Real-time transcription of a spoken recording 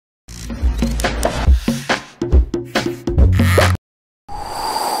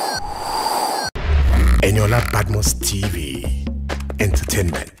Eniola Badmus TV.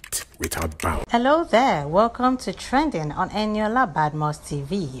 Entertainment without bounds. Hello there, welcome to Trending on Eniola Badmus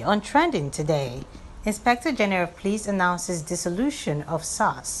TV. On Trending today, Inspector General of Police announces dissolution of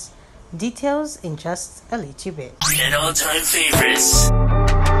Sars. Details in just a little bit. 10 all-time favorites.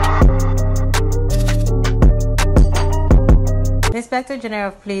 The Inspector General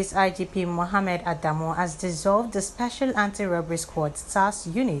of Police IGP Mohammed Adamu has dissolved the Special Anti-Robbery Squad SARS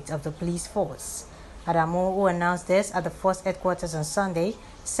unit of the police force. Adamu, who announced this at the force headquarters on Sunday,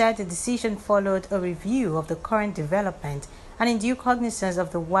 said the decision followed a review of the current development and in due cognizance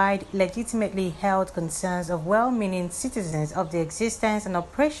of the wide, legitimately held concerns of well-meaning citizens of the existence and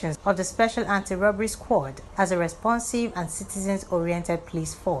operations of the Special Anti-Robbery Squad as a responsive and citizens-oriented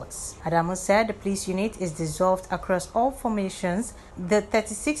police force. Adamu said the police unit is dissolved across all formations, the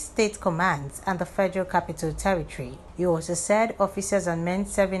 36 state commands and the Federal Capital Territory. He also said officers and men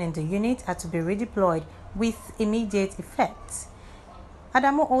serving in the unit are to be redeployed with immediate effect.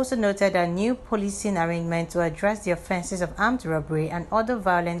 Adamu also noted that new policing arrangements to address the offences of armed robbery and other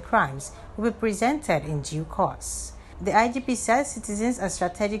violent crimes will be presented in due course. The IGP said citizens and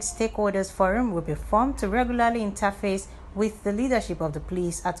strategic stakeholders forum will be formed to regularly interface with the leadership of the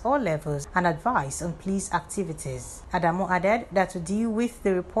police at all levels and advise on police activities. Adamu added that to deal with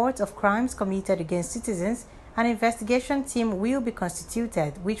the report of crimes committed against citizens, an investigation team will be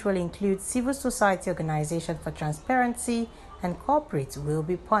constituted which will include civil society organizations for transparency and corporates will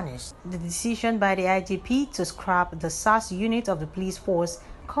be punished. The decision by the IGP to scrap the SARS unit of the police force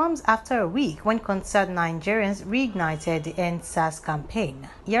comes after a week when concerned Nigerians reignited the End SARS campaign.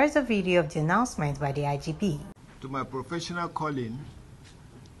 Here is a video of the announcement by the IGP. To my professional calling,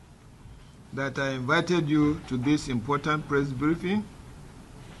 that I invited you to this important press briefing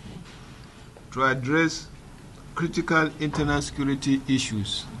to address critical internal security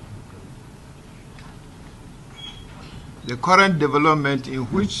issues. The current development in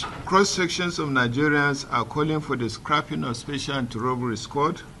which cross-sections of Nigerians are calling for the scrapping of Special Anti-Robbery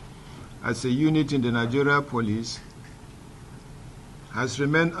Squad as a unit in the Nigeria Police has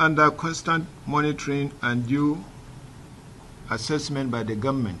remained under constant monitoring and due assessment by the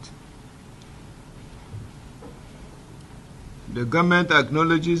government. The government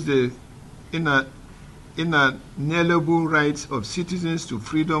acknowledges the inalienable rights of citizens to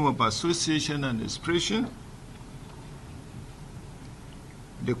freedom of association and expression.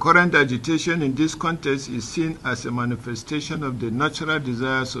 The current agitation in this context is seen as a manifestation of the natural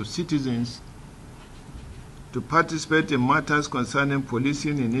desires of citizens to participate in matters concerning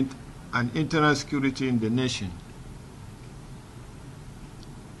policing and internal security in the nation.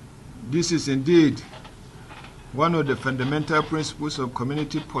 This is indeed one of the fundamental principles of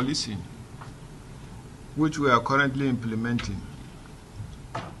community policing, which we are currently implementing.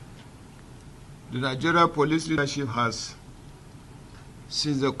 The Nigeria Police leadership has,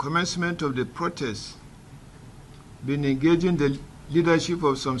 since the commencement of the protests, been engaging the leadership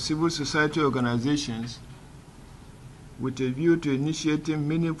of some civil society organizations with a view to initiating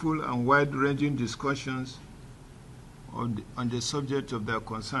meaningful and wide-ranging discussions on the subject of their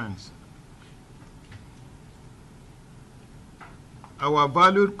concerns. Our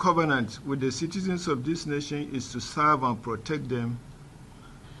valued covenant with the citizens of this nation is to serve and protect them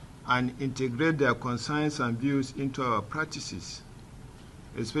and integrate their concerns and views into our practices,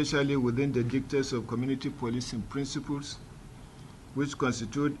 especially within the dictates of community policing principles, which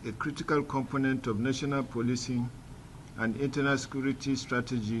constitute a critical component of national policing and internal security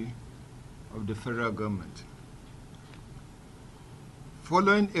strategy of the federal government.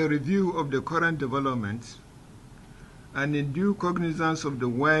 Following a review of the current developments, and in due cognizance of the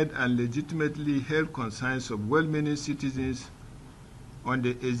wide and legitimately held concerns of well-meaning citizens on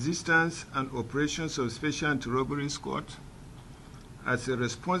the existence and operations of Special Anti-Robbery Squad, as a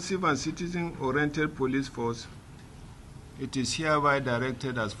responsive and citizen-oriented police force, it is hereby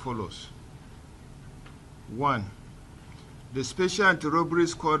directed as follows. 1. The Special Anti-Robbery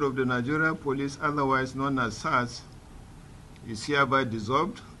Squad of the Nigeria Police, otherwise known as SARS, is hereby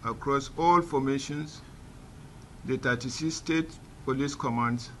dissolved across all formations, the 36 state police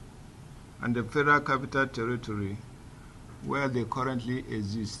commands, and the Federal Capital Territory, where they currently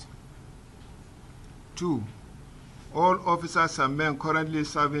exist. 2. All officers and men currently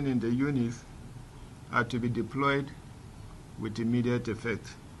serving in the unit are to be deployed with immediate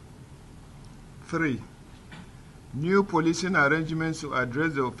effect. 3. New policing arrangements to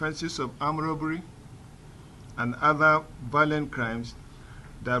address the offenses of armed robbery and other violent crimes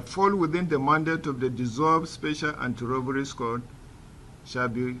that fall within the mandate of the dissolved Special Anti-Robbery Squad shall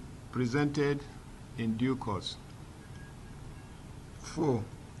be presented in due course. 4.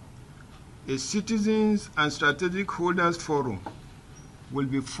 A Citizens and Strategic Holders Forum will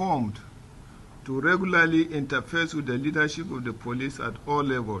be formed to regularly interface with the leadership of the police at all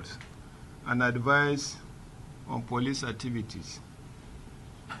levels and advise on police activities.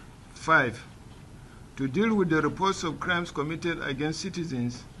 5. To deal with the reports of crimes committed against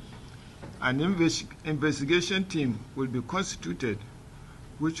citizens, an investigation team will be constituted,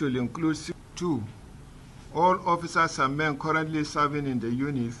 which will include 2. All officers and men currently serving in the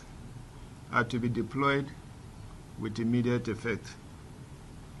unit are to be deployed with immediate effect.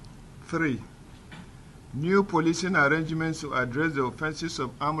 3. New policing arrangements to address the offenses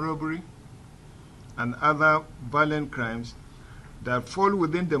of armed robbery and other violent crimes that fall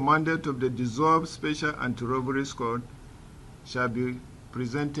within the mandate of the dissolved Special Anti-Robbery Squad shall be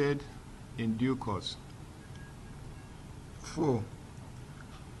presented in due course. 4.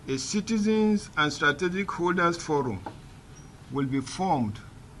 A Citizens and Strategic Holders Forum will be formed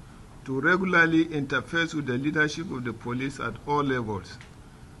to regularly interface with the leadership of the police at all levels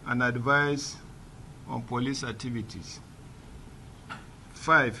and advise on police activities.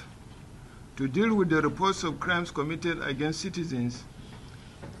 5. To deal with the reports of crimes committed against citizens,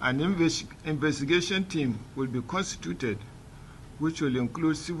 an investigation team will be constituted, which will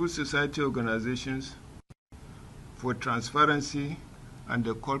include civil society organizations for transparency, and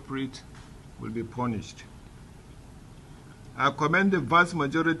the culprit will be punished. I commend the vast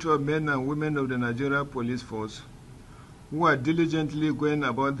majority of men and women of the Nigeria Police Force who are diligently going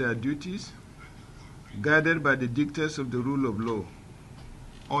about their duties, guided by the dictates of the rule of law,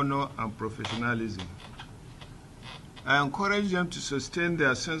 honor, and professionalism. I encourage them to sustain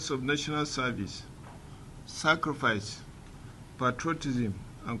their sense of national service, sacrifice, patriotism,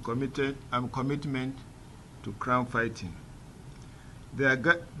 and commitment to crime fighting. Their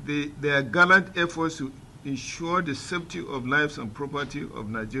gallant efforts to ensure the safety of lives and property of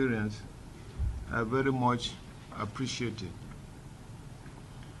Nigerians are very much appreciated.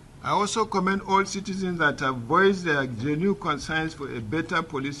 I also commend all citizens that have voiced their genuine concerns for a better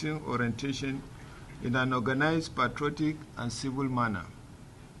policing orientation in an organized, patriotic, and civil manner.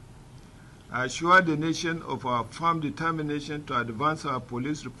 I assure the nation of our firm determination to advance our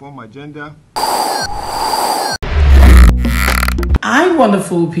police reform agenda. Hi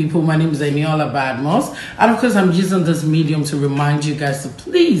wonderful people, my name is Eniola Badmus, and of course I'm using this medium to remind you guys to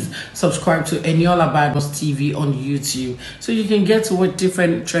please subscribe to Eniola Badmus TV on YouTube so you can get to what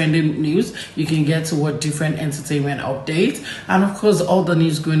different trending news, you can get to what different entertainment updates, and of course all the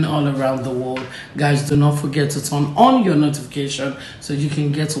news going all around the world. Guys, do not forget to turn on your notification so you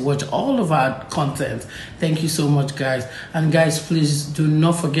can get to watch all of our content. Thank you so much, guys. And guys, please do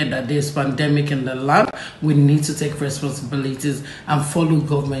not forget that there's pandemic in the land. We need to take responsibilities and follow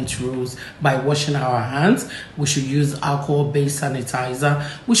government rules by washing our hands. We should use alcohol-based sanitizer.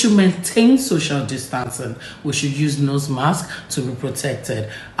 We should maintain social distancing. We should use nose masks to be protected.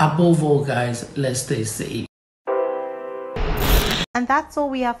 Above all, guys, let's stay safe. And that's all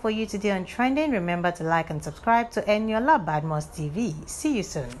we have for you today on Trending. Remember to like and subscribe to Eniola Badmus TV. See you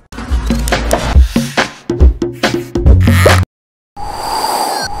soon.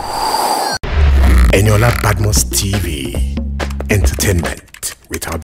 Eniola Badmus TV. Entertainment without